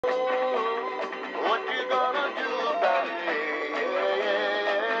What you gonna do about it?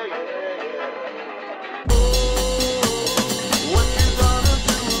 What you gonna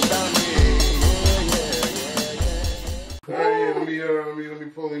do about it? Hey, let me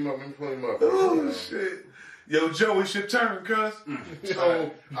pull him up. Oh shit. Yo, Joe, it's your turn, cuz. So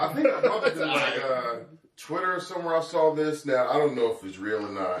I think I bumped it in like Twitter or somewhere. I saw this. Now I don't know if it's real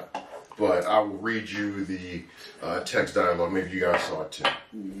or not, but I will read you the text dialogue. Maybe you guys saw it too.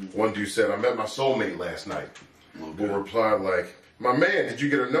 One dude said, "I met my soulmate last night." Okay. Who replied like, "My man, did you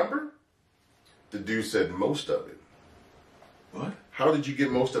get a number?" The dude said, "Most of it." What? How did you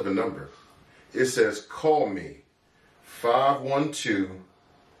get most of a number? It says, "Call me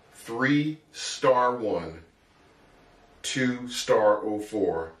 512-3*1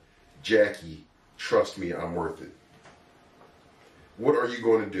 2*04 Jackie. Trust me, I'm worth it." What are you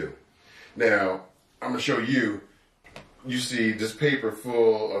going to do? Now, I'm going to show you. You see this paper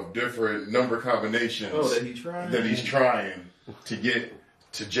full of different number combinations that he's trying to get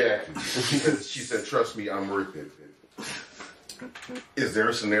to Jackie. She said, "Trust me, I'm worth it." Is there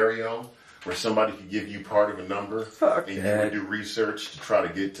a scenario where somebody could give you part of a number and you would do research to try to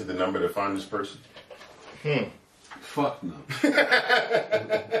get to the number to find this person? Fuck no.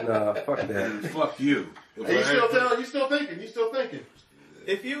 Nah, fuck that. Fuck you. Hey, you still thinking.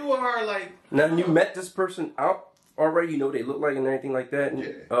 If you are like, Now, you met this person out already? You know what they look like and everything like that? Yeah.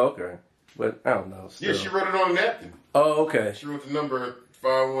 Oh, okay. But I don't know. Still. Yeah, she wrote it on a napkin. Oh, okay. She wrote the number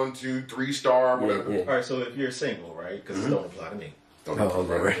 512-3*, whatever. Yeah. all right, so if you're single, right? Because it don't apply to me. Don't Oh, know,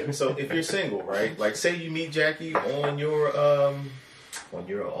 Lord. So if you're single, right? Like, say you meet Jackie on your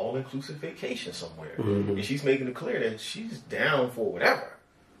all-inclusive vacation somewhere, and she's making it clear that she's down for whatever.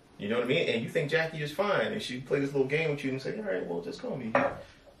 You know what I mean? And you think Jackie is fine, and she play this little game with you and say, "All right, well, just call me."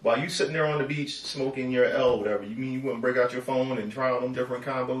 While you sitting there on the beach smoking your L, whatever, you mean you wouldn't break out your phone and try all them different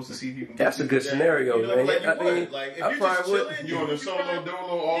combos to see if you can? That's a good scenario, you know, man. Like, you I would. mean, Like, if I you're just probably would. chilling, You on a solo, probably-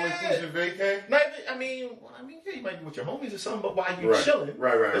 dolo, all-inclusive vacay? Not even, yeah, you might be with your homies or something, but while you're Right. chilling,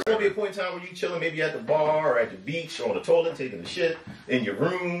 Right. there's gonna be a point in time where you chilling, maybe at the bar or at the beach or on the toilet taking a shit in your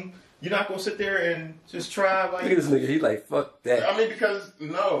room. You're not gonna sit there and just try like. Look at this nigga. He like, fuck that. I mean, because,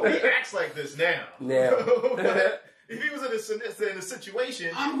 no. He acts like this now. Now. But if he was in a situation,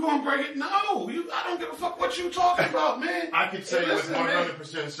 I'm gonna break it. No, I don't give a fuck what you talking about, man. I could say with Listen, man.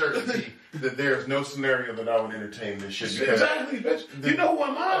 100% certainty that there's no scenario that I would entertain this shit. Because Exactly, bitch. You know who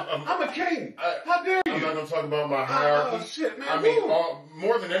am I? I'm a king. How dare you? I'm not going to talk about my hierarchy. Oh, shit, man. I mean, Woo.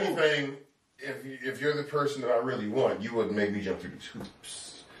 more than anything, if you're the person that I really want, you wouldn't make me jump through these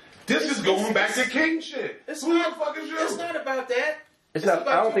hoops. This is going back to king shit. it's Who not. the fuck is you? It's not about that. It's It's not, I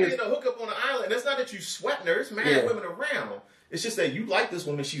about don't you think being it's, a hookup on an island. It's not that you sweating her. It's mad Yeah. women around. It's just that you like this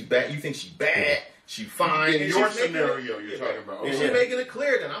woman. She's bad. You think she's bad. She fine. In and your she's making scenario it, you're talking about. And Yeah. she's making it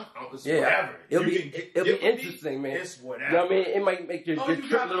clear that it's yeah. whatever. It'll You be, can- it'll be it would interesting, man. It's whatever. You know what I mean? It might make your, your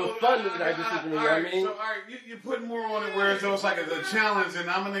trip a little fun with that decision, you know what I mean? So, all right, you put more on it where it's like a challenge, and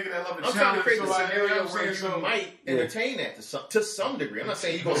I'm a nigga that love a I'm trying to challenge. create a so scenario I'm where you saying, might entertain that to some degree. I'm not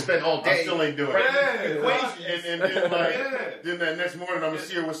saying you're gonna spend all I day. still ain't doing writing it. equations. And then, like, Yeah. then that next morning I'm going to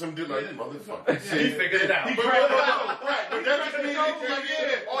see her with some dude like, motherfucker. He figured it out. He cracked the code. Right, but that just means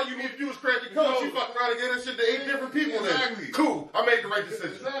that all you need to do is crack the code. She fucking around and get that shit to 8 different people Exactly. then. Cool. I made the right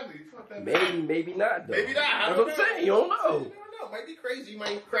decision. Exactly. Fuck that. Maybe not, though. Maybe not. I That's don't what I'm know. saying. You don't know. You never know. It might be crazy. You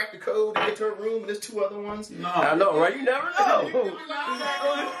might crack the code and get to her room, and there's two other ones. No. I know, right? You never know.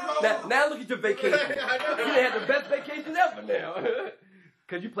 Now, Now look at your vacation. You done had the best vacation ever now.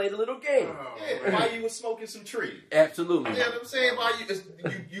 Because you played a little game. yeah, while you was smoking some tree. Absolutely. You know what I'm saying? While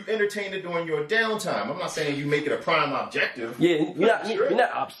you entertained it during your downtime. I'm not saying you make it a prime objective. Yeah, you're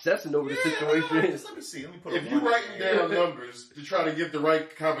not obsessing over the Yeah, situation. just let me see. Let me put If you writing down numbers to try to get the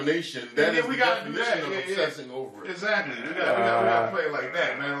right combination, that Yeah, is we the gotta do definition that. of Yeah, yeah. obsessing over it. Exactly. We gotta play it like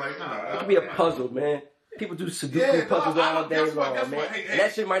that, man. Like, nah. It could be a puzzle, man. People do Sudoku Yeah, puzzles no, all day guess what, long, guess man. what? Hey, And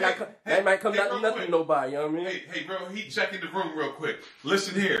that shit might not come. hey, That might come hey, out to real nothing quick. to nobody. You know what I mean? Hey, bro, he checking the room real quick.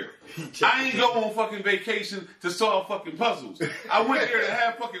 Listen here. I ain't go on fucking vacation to solve fucking puzzles. I went there to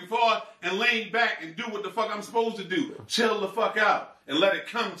have fucking fun and lean back and do what the fuck I'm supposed to do. Chill the fuck out and let it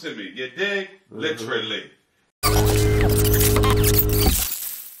come to me. You dig? Literally.